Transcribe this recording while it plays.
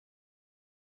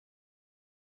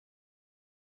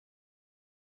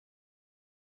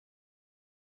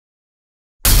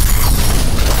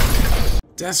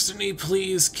Destiny,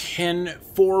 please, can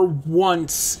for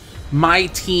once my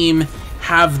team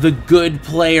have the good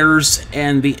players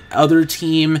and the other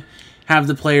team have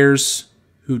the players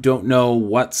who don't know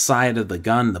what side of the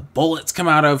gun the bullets come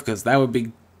out of, because that would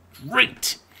be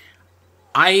great.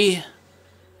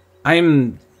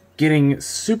 I'm getting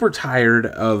super tired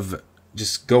of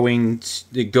just getting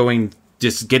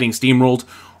steamrolled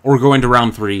or going to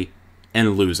round 3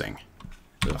 and losing.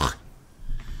 Ugh.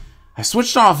 I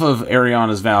switched off of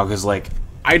Ariana's Vow because, like,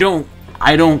 I don't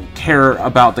care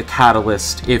about the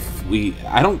catalyst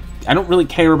I don't really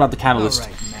care about the catalyst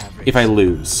if I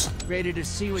lose. Ready to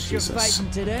see what Jesus. you're fighting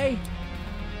today?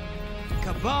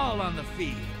 Cabal on the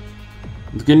field.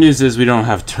 The good news is we don't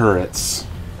have turrets,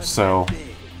 so.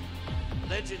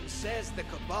 Legend says the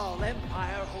Cabal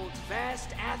Empire holds vast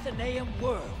Athenaeum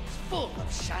worlds full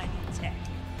of shiny tech.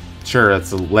 Sure,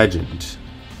 that's a legend.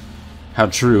 How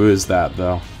true is that,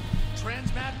 though?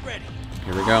 Transmat ready.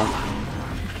 Here we go.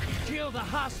 Kill the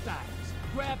hostiles.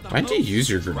 Grab the Why'd you moats, use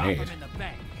your drop grenade? them in the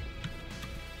bank.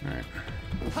 Alright.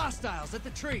 Hostiles at the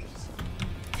trees.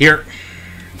 Here.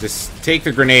 Just take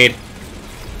the grenade.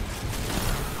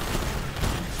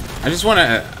 I just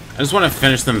wanna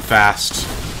finish them fast.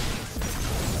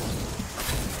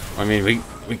 I mean,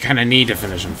 we kinda need to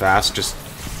finish them fast. Just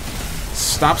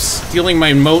stop stealing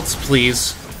my moats,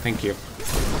 please. Thank you.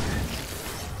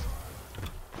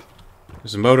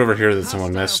 There's a moat over here that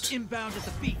someone missed. Inbound at the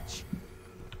beach.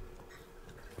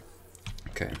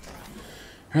 Okay.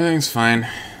 Everything's fine.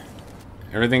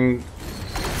 Everything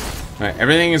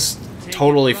is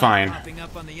totally fine.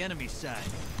 Up on the enemy side.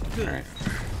 Alright.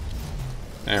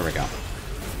 There we go.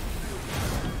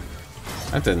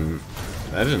 That didn't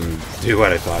do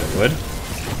what I thought it would.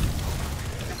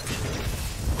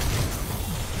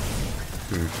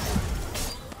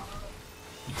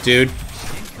 Dude.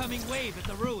 Incoming wave at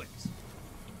the ruins.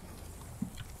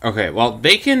 Okay, well,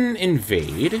 they can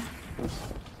invade.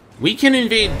 We can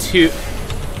invade too.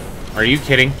 Are you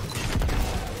kidding?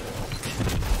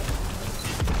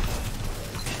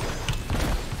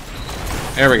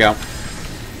 There we go.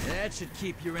 That should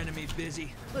keep your enemy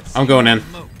busy. Let's I'm going in.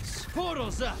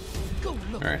 Portals up. Go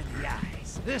look All right. in the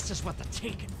eyes. This is what the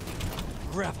Taken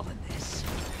feel. Revel in this.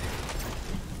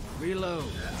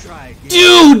 Reload. Try again.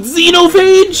 Dude,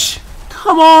 Xenophage!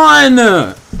 Come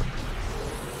on!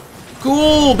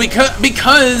 Cool,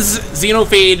 because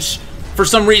Xenophage, for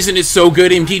some reason, is so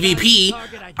good in PvP,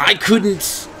 I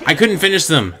couldn't finish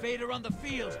them.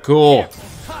 Cool.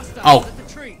 Oh.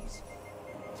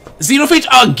 Xenophage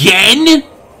again?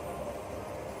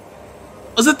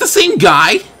 Was it the same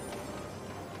guy?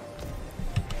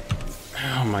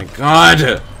 Oh my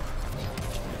god.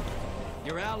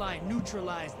 Your ally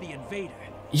neutralized the invader.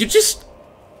 You just...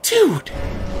 Dude.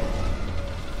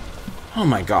 Oh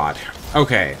my god.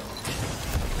 Okay.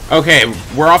 Okay,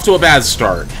 we're off to a bad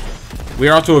start.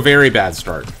 We're off to a very bad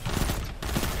start.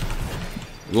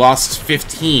 We lost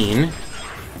 15.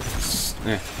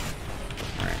 Alright.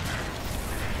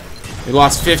 We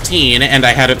lost 15, and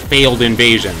I had failed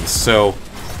invasions, so...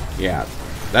 Yeah.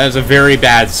 That is a very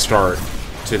bad start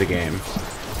to the game.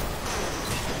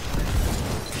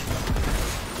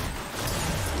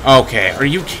 Okay, are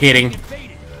you kidding?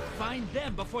 Find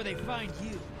them before they find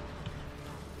you.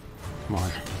 Come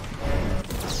on.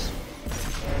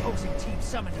 Opposing team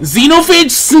summoned.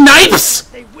 Xenophage snipes!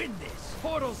 They win this.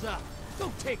 Portals up.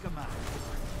 Go take them out.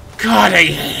 God, I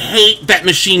hate that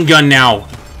machine gun now.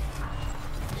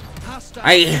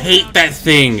 I hate that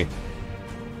thing.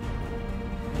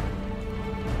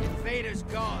 Invader's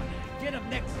gone. Get him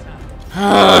next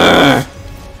time.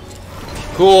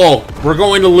 Cool. We're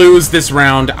going to lose this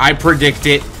round. I predict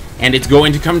it, and it's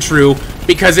going to come true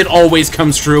because it always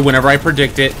comes true whenever I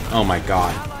predict it. Oh my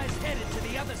god. Allies headed to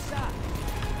the other side.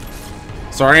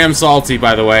 Sorry I'm salty,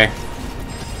 by the way.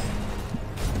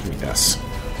 Give me this.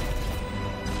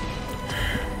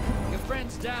 Your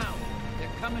friend's down. They're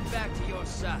coming back to your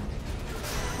side.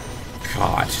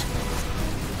 God.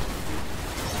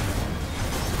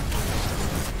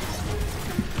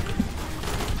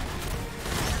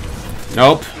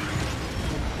 Nope.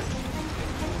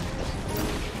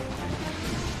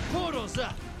 Portals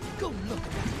up. Go look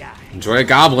at the eye. Enjoy a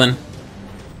goblin.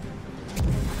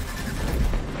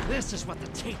 This is what the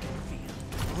Taken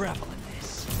feel. Revel in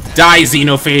this. Die,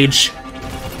 Xenophage.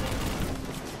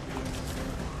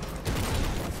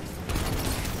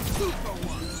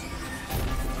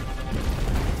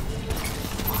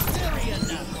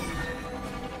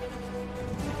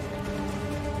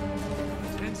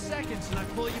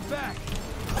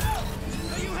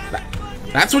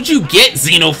 That's what you get,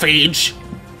 Xenophage!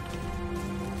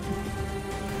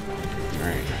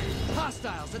 Alright.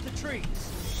 Hostiles at the trees.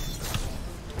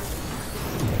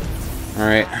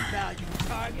 Alright. Value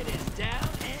target is down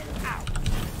and out.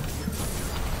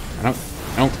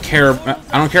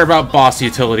 I don't care about boss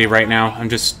utility right now. I'm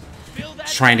just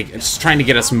trying to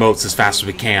get us motes as fast as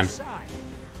we can.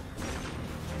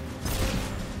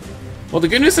 Well, the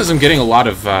good news is I'm getting a lot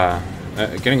of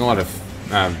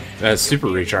super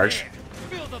recharge.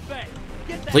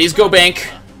 Please go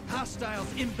bank.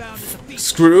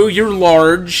 Screw your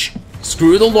large.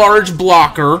 Screw the large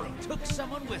blocker.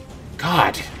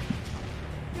 God.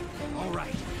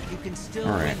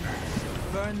 Alright.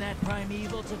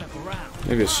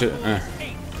 Maybe it should.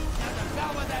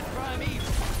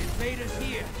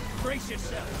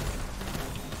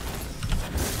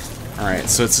 Alright,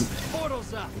 so it's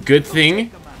good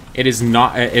thing it is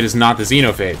not the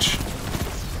xenophage.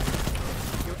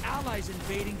 Your allies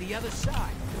invading the other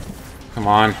side. Come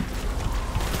on.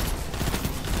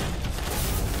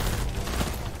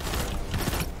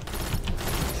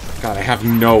 God, I have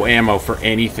no ammo for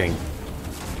anything.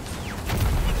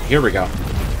 Here we go.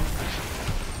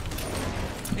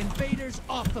 Invaders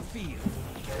off the field.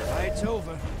 Fight's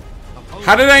over.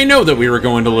 How did I know that we were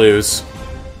going to lose?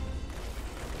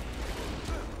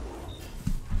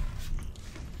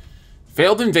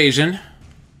 Failed invasion.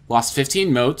 Lost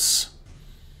 15 motes.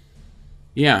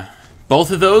 Yeah. Both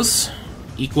of those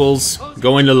equals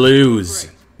going to lose.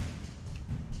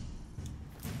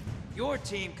 Your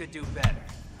team could do better.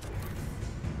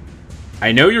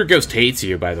 I know your ghost hates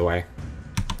you, by the way.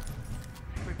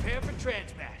 Prepare for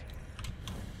transmat.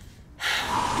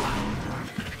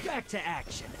 Back to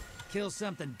action. Kill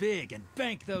something big and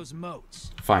bank those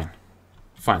motes. Fine.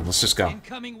 Fine, let's just go.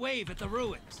 Incoming wave at the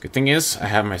ruins. Good thing is, I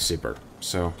have my super,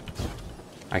 so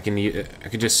I can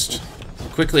just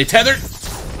quickly tether,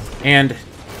 and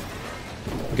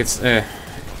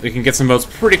we can get some motes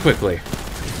pretty quickly.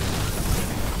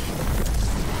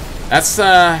 That's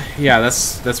yeah,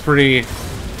 that's pretty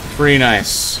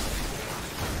nice.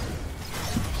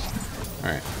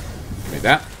 All right, give me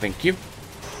that. Thank you.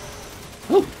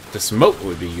 Oh, this mote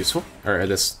would be useful, or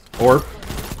this orb.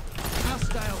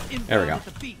 There we go.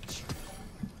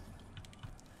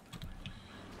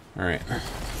 All right,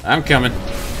 I'm coming.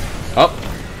 Oh.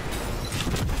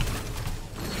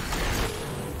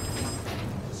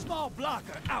 Small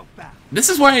blocker outbound. This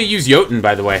is why I use Jotun,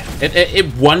 by the way. It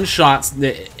one-shots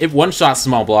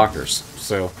small blockers.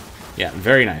 So, yeah,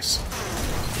 very nice.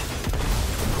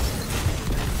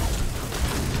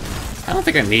 I don't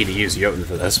think I need to use Jotun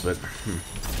for this, but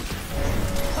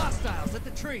Hostiles at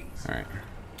the trees. all right.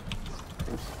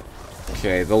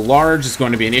 Okay, the large is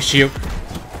going to be an issue.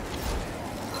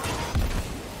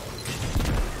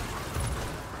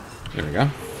 There we go.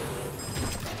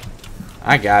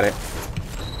 I got it.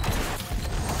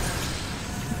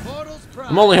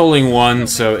 I'm only holding one,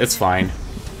 so it's fine.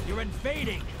 You're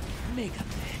invading. Make a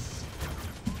mess.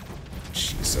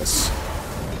 Jesus.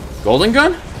 Golden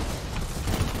gun?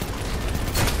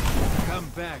 Come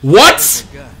back. What?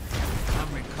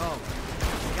 I'm recalling.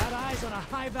 Got eyes on a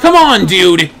high value. Come on,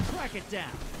 dude! Crack it down.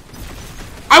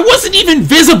 I wasn't even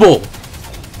visible!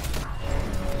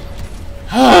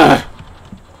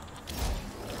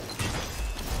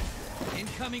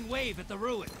 Incoming wave at the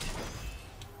ruin.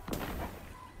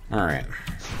 Alright.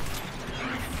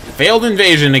 Failed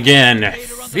invasion again.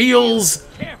 Feels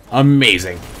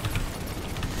amazing.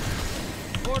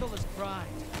 Portal is primed.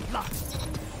 Locked.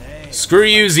 Hey, Screw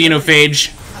you,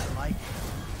 xenophage. I like it.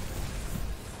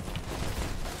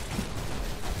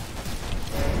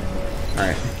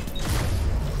 Alright.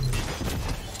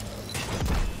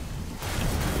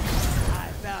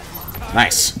 High value target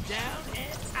Nice. down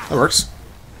and out. That works.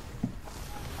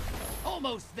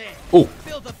 Almost there. Oh,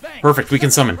 Fill the bank. perfect. We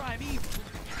can summon. Prime evil.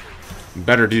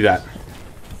 Better do that.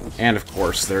 And of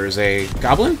course, there's a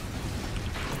goblin.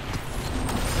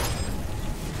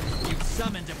 You've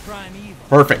summoned a prime evil.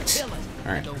 Perfect. Kill it,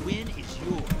 All right. and the win is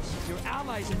yours. Your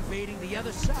allies invading the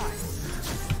other side.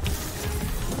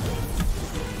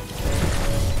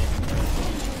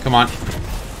 Come on.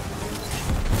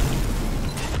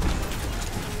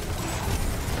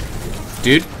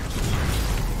 Dude.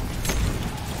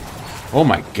 Oh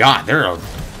my god, there are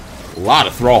a lot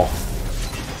of thrall.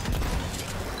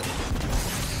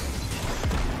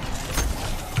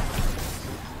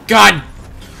 God!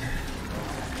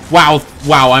 Wow,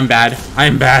 wow, I'm bad.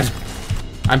 I'm bad.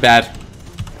 I'm bad.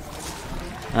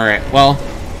 Alright, well,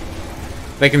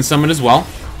 they can summon as well.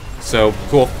 So,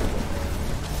 cool.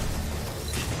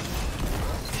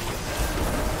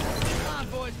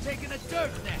 Convoy's taking a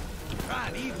dirt nap.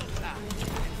 Prime evil time.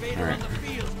 Invader Alright. on the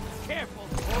field. Careful.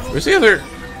 Where's the other?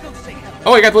 Don't say hello.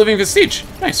 Oh, I got the Living Vestige.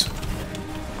 Nice.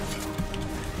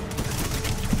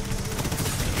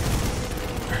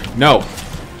 No.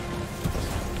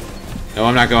 No,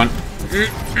 I'm not going.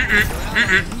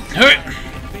 Alright.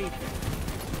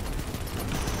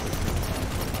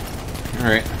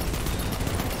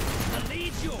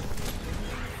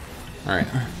 Alright.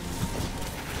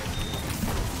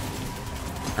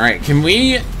 Alright, can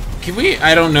we,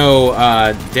 I don't know,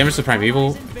 damage the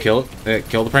Primeval? Kill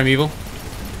the Primeval?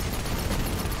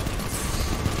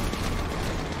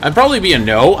 I'd probably be a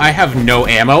no. I have no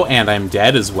ammo, and I'm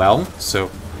dead as well,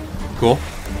 so cool.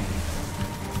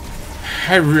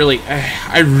 I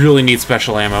really need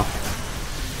special ammo.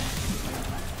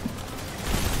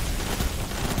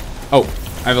 Oh,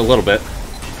 I have a little bit.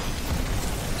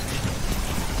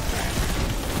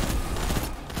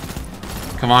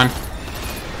 Come on.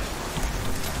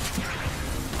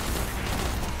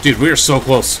 Dude, we are so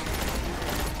close.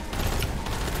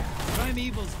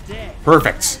 Primeval's dead.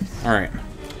 Perfect. Alright.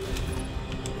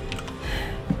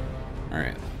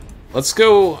 Alright. Let's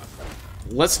go.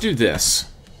 Let's do this.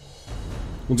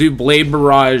 We'll do Blade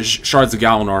Barrage, Shards of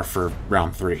Galanor for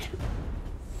round 3.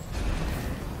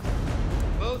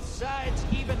 Both sides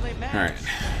evenly matched. Alright.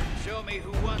 Show me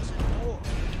who wants it more.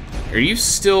 Are you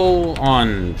still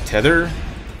on tether?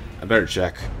 I better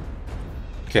check.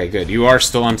 Okay, good. You are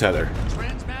still on tether.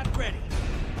 Transmat ready.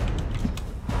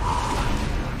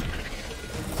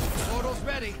 Portal's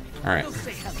ready. Alright. We'll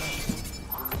say hello.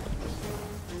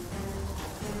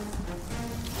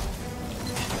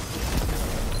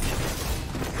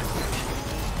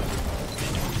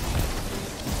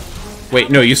 Wait,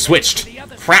 no, you switched.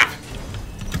 Crap!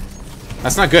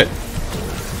 That's not good.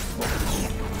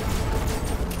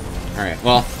 Alright,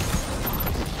 well.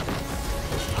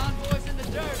 Envoys in the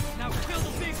dirt. Now kill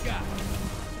the big guy.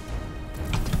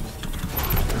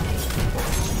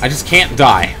 I just can't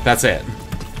die. That's it.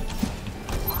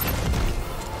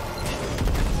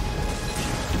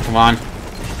 Come on.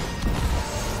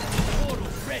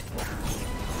 Portal's ready.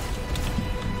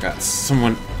 Got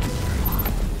someone.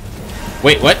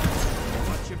 Wait, what?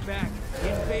 Watch your back.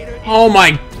 Invader. Oh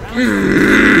my.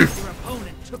 Your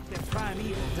opponent took their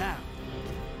primeval down.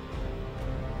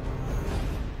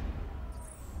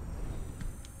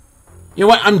 You know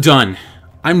what? I'm done.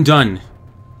 I'm done.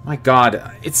 My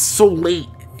god. It's so late.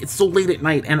 It's so late at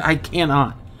night, and I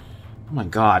cannot. Oh my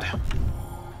god.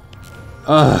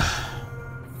 Ugh.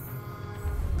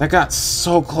 That got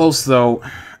so close, though.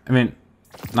 I mean,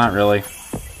 not really.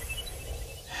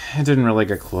 It didn't really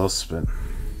get close, but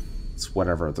it's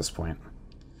whatever at this point.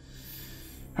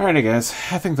 Alrighty, guys.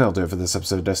 I think that'll do it for this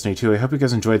episode of Destiny 2. I hope you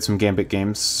guys enjoyed some Gambit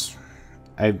games.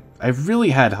 I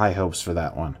really had high hopes for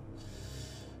that one.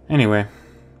 Anyway,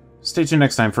 stay tuned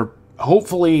next time for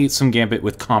hopefully some Gambit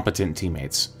with competent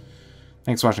teammates.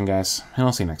 Thanks for watching, guys, and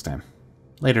I'll see you next time.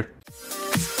 Later.